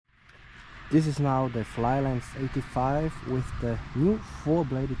This is now the Flylens 85 with the new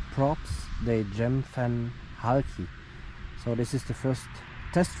 4-bladed props, the Gemfan Hulkie. So this is the first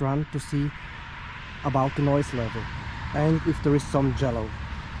test run to see about the noise level and if there is some jello.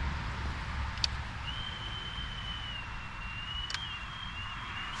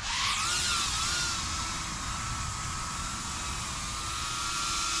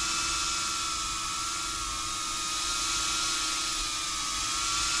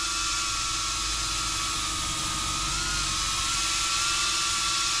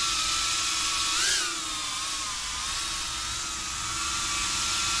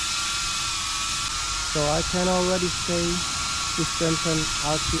 So I can already say this Gemfan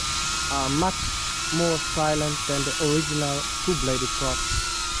Hulkie are much more silent than the original 2-bladed props.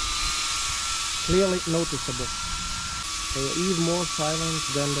 Clearly noticeable. They are even more silent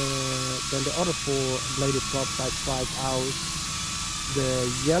than the other 4-bladed props I tried out.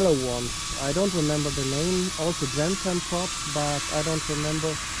 The yellow ones. I don't remember the name. Also Gemfan props, but I don't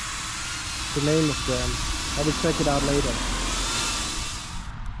remember the name of them. I will check it out later.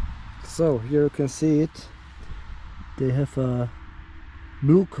 So here you can see it. They have a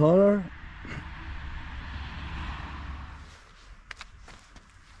blue color.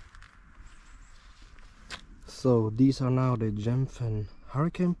 So these are now the Gemfan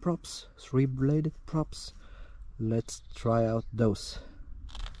Hurricane props, 3-bladed props. Let's try out those.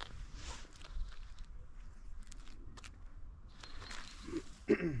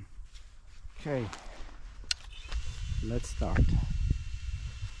 Okay, let's start.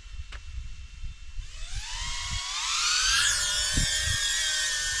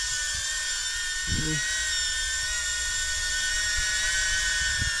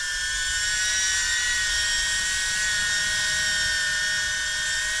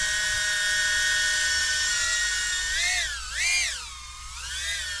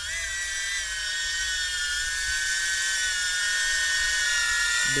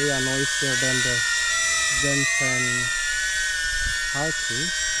 They are noisier than the Gemfan Hulkie.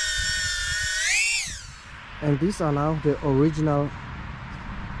 And these are now the original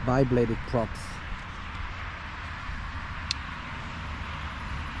bi-bladed props.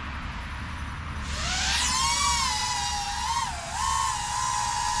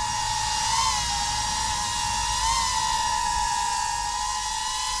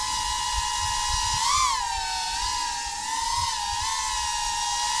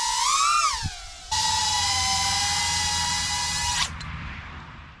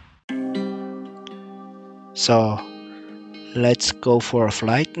 So let's go for a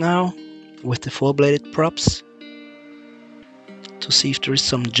flight now with the 4-bladed props to see if there is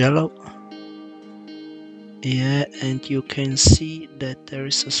some jello. Yeah, and you can see that there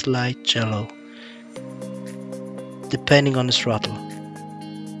is a slight jello depending on the throttle.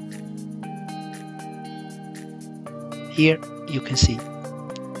 Here you can see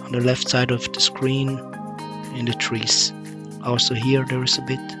on the left side of the screen in the trees. Also here there is a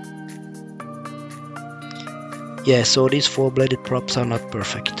bit. Yeah, so these 4-bladed props are not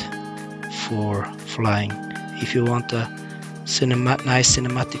perfect for flying. If you want a nice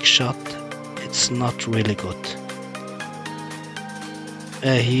cinematic shot, it's not really good.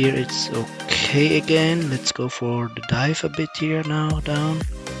 Here it's okay again. Let's go for the dive a bit here now, down.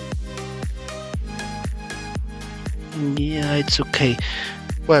 Yeah, it's okay.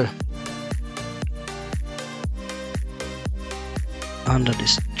 Well, under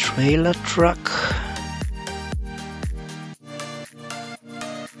this trailer truck,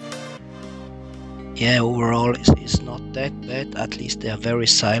 yeah, overall it's not that bad. At least they are very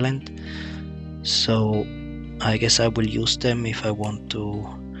silent, so I guess I will use them if I want to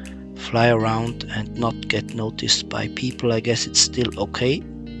fly around and not get noticed by people. I guess it's still okay.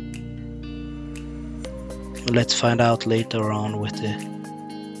 Let's find out later on with the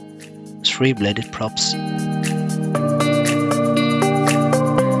 3-bladed props.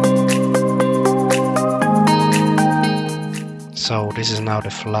 So this is now the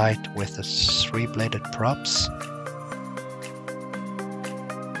flight with the 3-bladed props,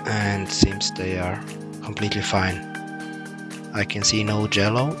 and seems they are completely fine. I can see no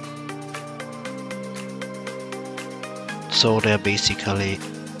jello, so they're basically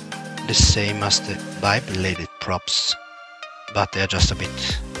the same as the bi-bladed props, but they're just a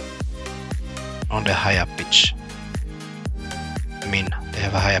bit on the higher pitch. I mean, they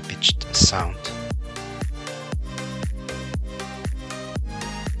have a higher pitched sound.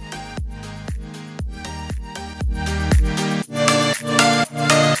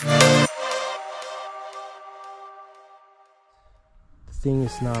 Thing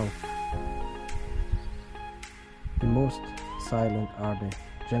is now, the most silent are the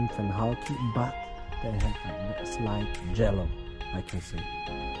Gemfan Hulkie, but they have a slight Jello, I can say.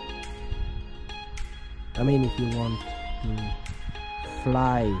 I mean, if you want to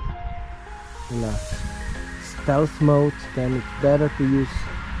fly in a stealth mode, then it's better to use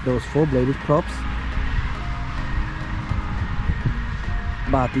those 4-bladed props.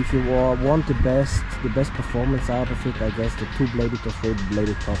 But if you want the best performance out of it, I guess the 2-bladed or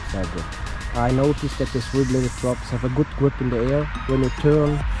 4-bladed props are good. I noticed that the 3-bladed props have a good grip in the air when you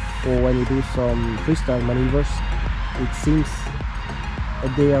turn or when you do some freestyle maneuvers. It seems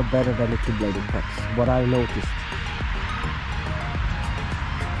they are better than the 2-bladed props, what I noticed.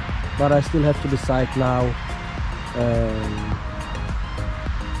 But I still have to decide now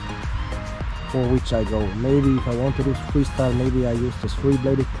for which I go. Maybe if I want to do freestyle, maybe I use the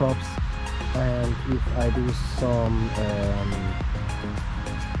 3-bladed props, and if I do some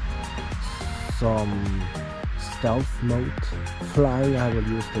stealth mode flying, I will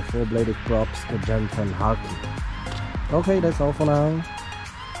use the 4-bladed props, the Gemfan Hulkie. Okay, that's all for now.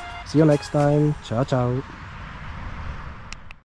 See you next time. Ciao ciao.